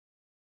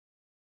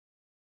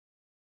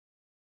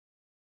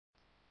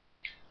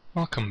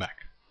Welcome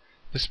back.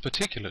 This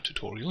particular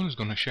tutorial is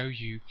going to show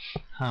you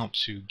how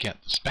to get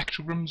the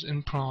spectrograms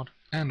in Praat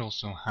and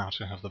also how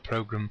to have the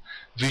program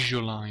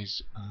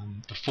visualize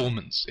the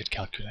formants it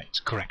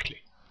calculates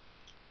correctly.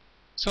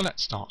 So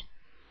let's start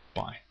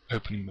by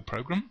opening the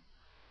program,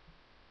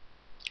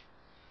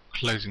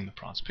 closing the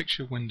Praat's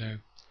picture window,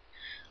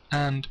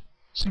 and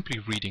simply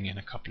reading in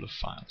a couple of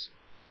files.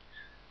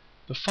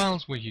 The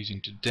files we're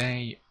using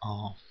today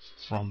are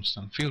from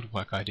some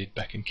fieldwork I did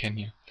back in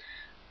Kenya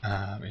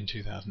in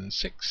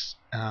 2006.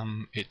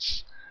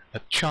 It's a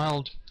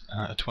child,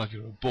 a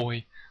 12-year-old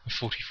boy, a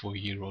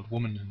 44-year-old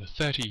woman, and a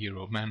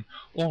 30-year-old man,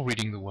 all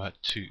reading the word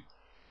to.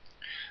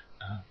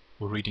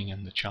 We're reading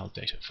in the child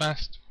data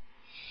first,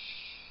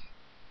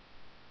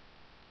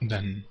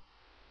 then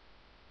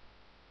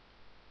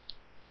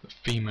the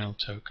female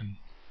token,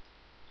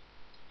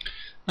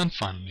 and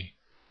finally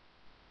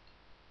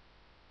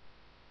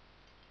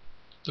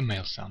the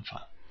male sound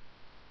file.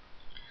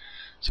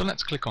 So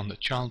let's click on the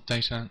child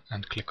data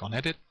and click on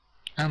edit,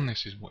 and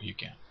this is what you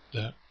get,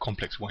 the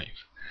complex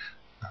wave.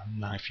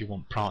 Now if you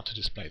want Praat to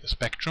display the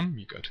spectrum,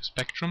 you go to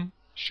spectrum,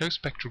 show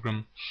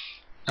spectrogram,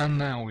 and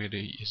now it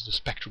is the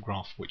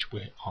spectrograph which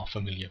we are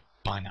familiar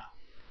by now.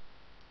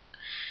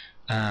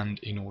 And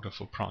in order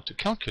for Praat to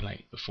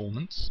calculate the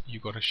formants,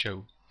 you've got to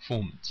show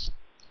formants,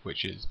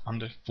 which is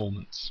under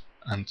formants,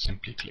 and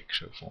simply click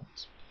show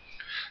formants.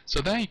 So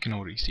there you can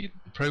already see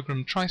that the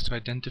program tries to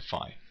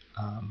identify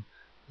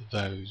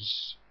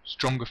those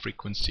stronger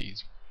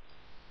frequencies,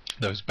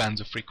 those bands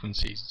of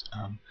frequencies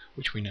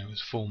which we know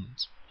as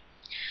formants.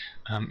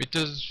 It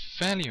does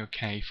fairly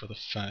okay for the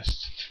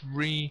first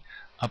three.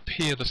 Up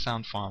here the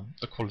sound file,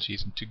 the quality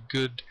isn't too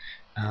good,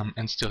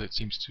 and still it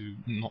seems to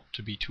not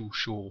to be too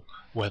sure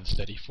where the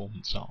steady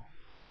formants are.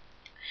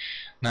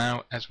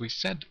 Now, as we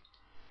said,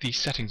 these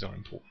settings are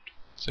important.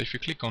 So if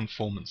you click on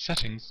formant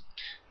settings,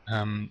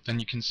 then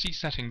you can see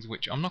settings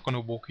which I'm not going to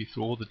walk you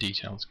through all the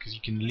details because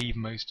you can leave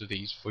most of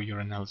these for your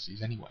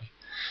analyses anyway.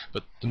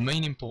 But the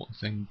main important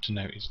thing to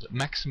note is that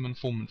maximum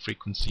formant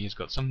frequency has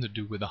got something to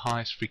do with the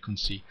highest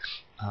frequency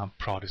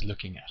Praat is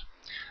looking at.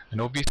 And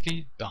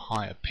obviously the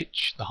higher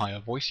pitch, the higher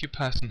voice your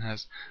person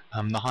has,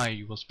 the higher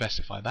you will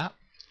specify that,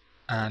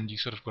 and you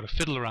sort of got to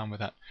fiddle around with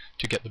that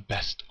to get the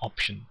best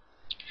option.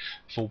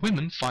 For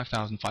women,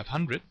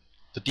 5500,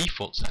 the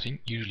default setting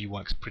usually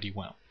works pretty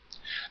well.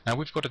 Now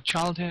we've got a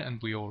child here,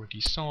 and we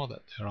already saw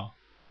that there are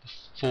the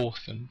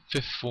fourth and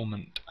fifth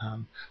formant,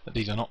 that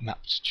these are not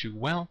mapped too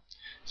well.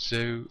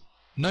 So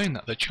knowing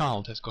that the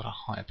child has got a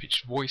higher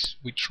pitched voice,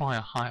 we try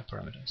a higher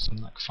parameter,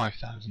 something like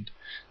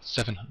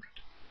 5700.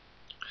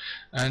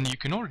 And you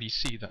can already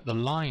see that the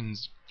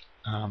lines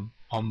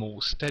are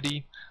more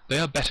steady. They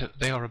are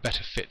a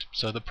better fit.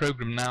 So the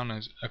program now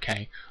knows,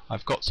 okay,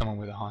 I've got someone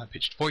with a higher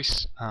pitched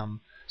voice,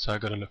 so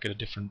I've got to look at a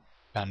different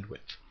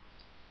bandwidth.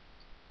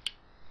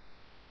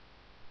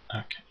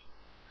 Okay,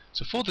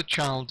 so for the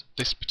child,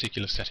 this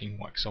particular setting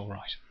works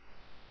alright.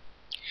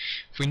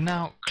 If we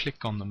now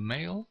click on the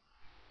male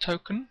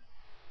token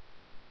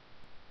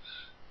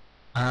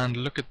and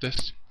look at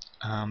this,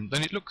 then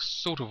it looks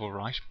sort of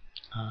alright,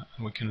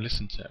 and we can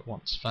listen to it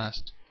once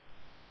first.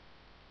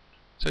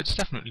 So it's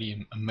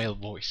definitely a male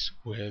voice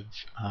with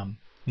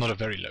not a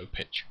very low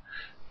pitch.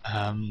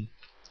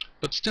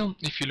 But still,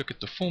 if you look at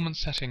the formant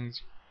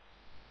settings,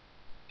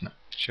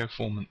 show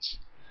formant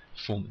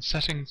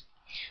settings,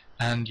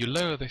 and you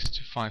lower this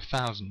to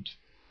 5000,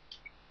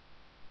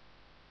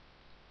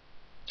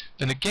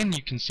 then again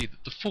you can see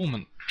that the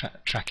formant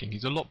tracking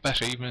is a lot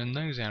better even in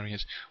those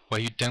areas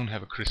where you don't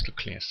have a crystal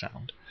clear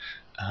sound.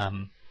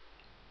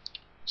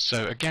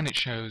 So again it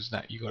shows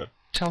that you've got to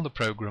tell the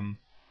program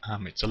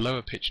it's a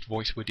lower pitched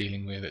voice we're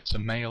dealing with, it's a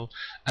male,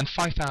 and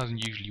 5000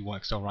 usually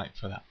works alright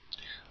for that.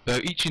 Though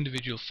each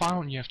individual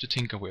file you have to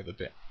tinker with a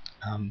bit.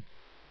 And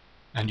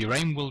your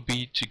aim will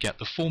be to get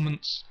the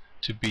formants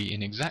to be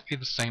in exactly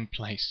the same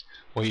place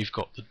where you've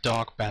got the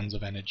dark bands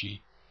of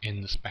energy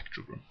in the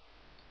spectrogram.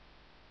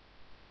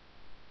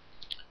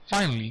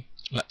 Finally,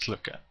 let's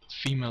look at the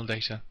female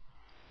data.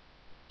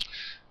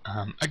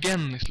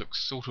 Again, this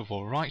looks sort of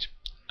alright.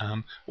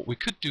 What we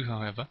could do,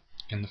 however,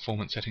 in the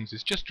formant settings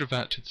is just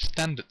revert to the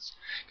standards,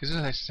 because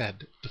as I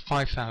said, the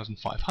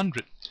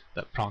 5500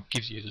 that Praat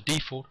gives you as a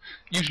default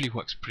usually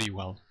works pretty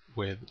well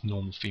with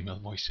normal female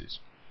voices.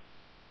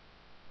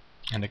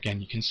 And again,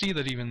 you can see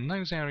that even in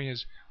those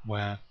areas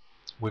where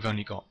we've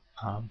only got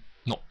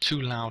not too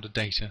loud a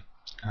data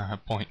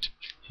point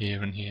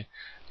here and here,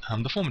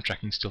 the formant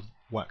tracking still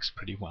works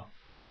pretty well.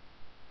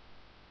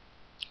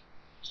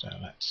 So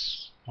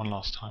let's one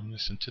last time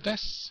listen to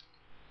this.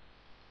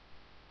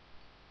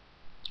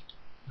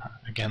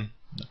 Again,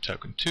 the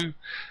token 2,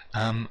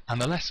 and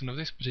the lesson of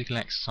this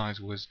particular exercise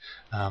was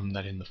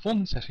that in the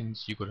formant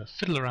settings you've got to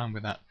fiddle around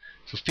with that.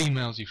 For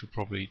females you should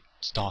probably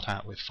start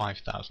out with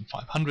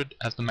 5500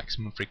 as the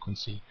maximum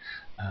frequency,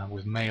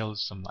 with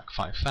males something like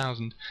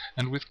 5000,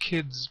 and with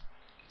kids,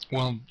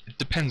 well, it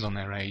depends on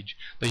their age.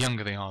 The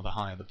younger they are, the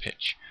higher the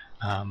pitch.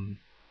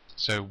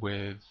 So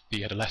with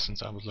the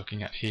adolescents I was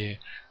looking at here,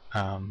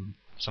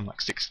 something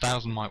like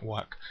 6,000 might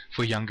work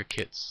for younger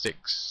kids,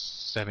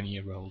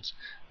 6-7-year-olds.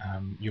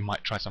 You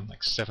might try something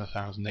like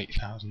 7,000,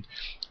 8,000.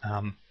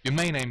 Your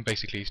main aim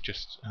basically is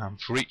just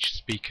for each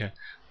speaker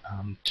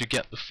to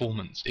get the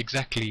formants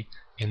exactly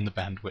in the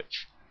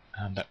bandwidth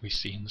that we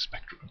see in the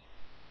spectrum.